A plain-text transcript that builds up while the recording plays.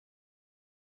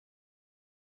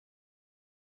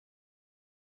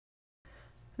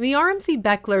The RMC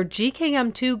Boeckeler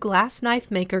GKM2 glass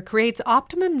knife maker creates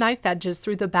optimum knife edges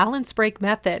through the balance break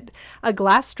method. A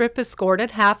glass strip is scored in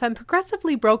half and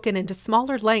progressively broken into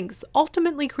smaller lengths,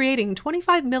 ultimately creating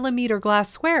 25mm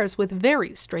glass squares with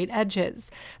very straight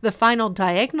edges. The final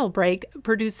diagonal break,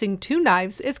 producing two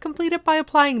knives, is completed by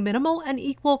applying minimal and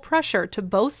equal pressure to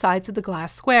both sides of the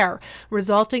glass square,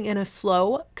 resulting in a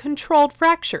slow, controlled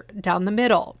fracture down the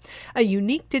middle. A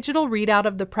unique digital readout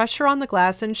of the pressure on the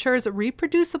glass ensures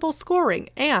reproducible scoring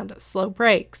and slow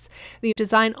breaks. The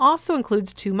design also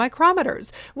includes two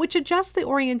micrometers, which adjust the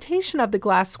orientation of the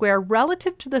glass square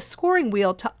relative to the scoring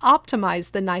wheel to optimize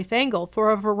the knife angle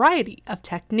for a variety of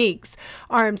techniques.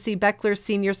 RMC Boeckeler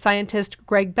senior scientist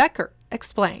Greg Becker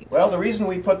explains. Well, the reason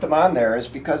we put them on there is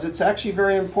because it's actually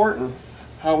very important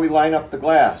how we line up the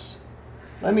glass.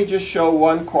 Let me just show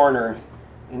one corner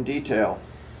in detail.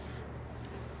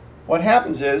 What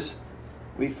happens is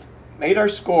we've made our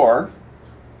score,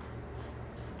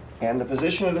 and the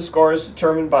position of the score is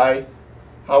determined by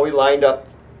how we lined up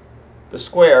the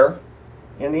square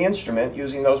in the instrument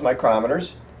using those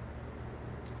micrometers.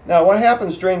 Now what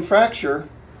happens during fracture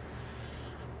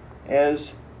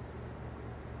is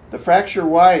the fracture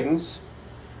widens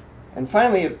and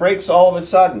finally it breaks all of a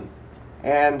sudden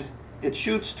and it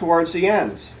shoots towards the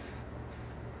ends.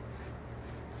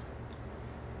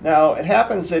 Now it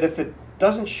happens that if it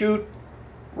doesn't shoot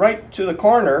right to the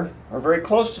corner or very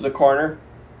close to the corner,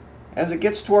 as it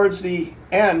gets towards the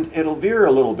end, it'll veer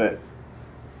a little bit.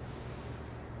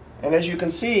 And as you can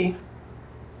see,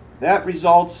 that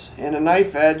results in a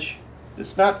knife edge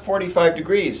that's not 45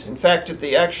 degrees. In fact, at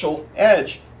the actual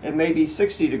edge, it may be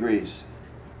 60 degrees.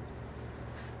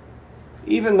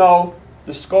 Even though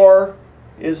the score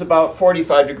is about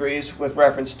 45 degrees with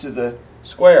reference to the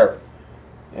square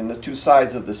and the two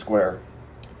sides of the square.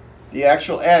 The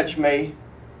actual edge may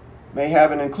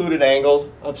have an included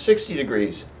angle of 60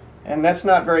 degrees. And that's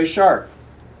not very sharp.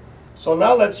 So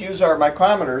now let's use our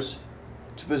micrometers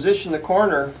to position the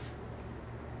corner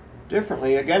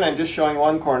differently. Again, I'm just showing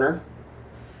one corner.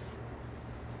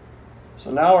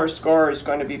 So now our score is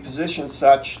going to be positioned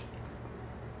such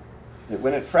that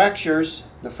when it fractures,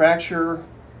 the fracture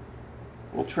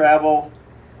will travel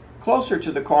closer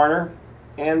to the corner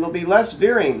and there'll be less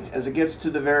veering as it gets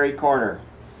to the very corner.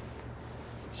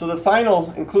 So the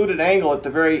final included angle at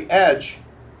the very edge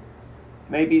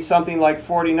may be something like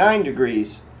 49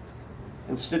 degrees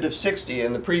instead of 60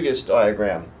 in the previous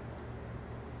diagram.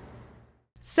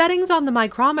 Settings on the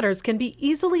micrometers can be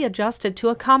easily adjusted to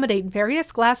accommodate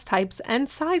various glass types and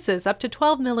sizes up to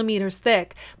 12mm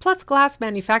thick, plus glass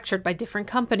manufactured by different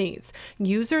companies.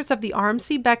 Users of the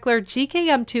RMC Boeckeler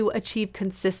GKM2 achieve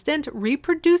consistent,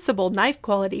 reproducible knife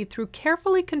quality through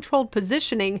carefully controlled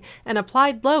positioning and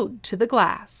applied load to the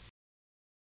glass.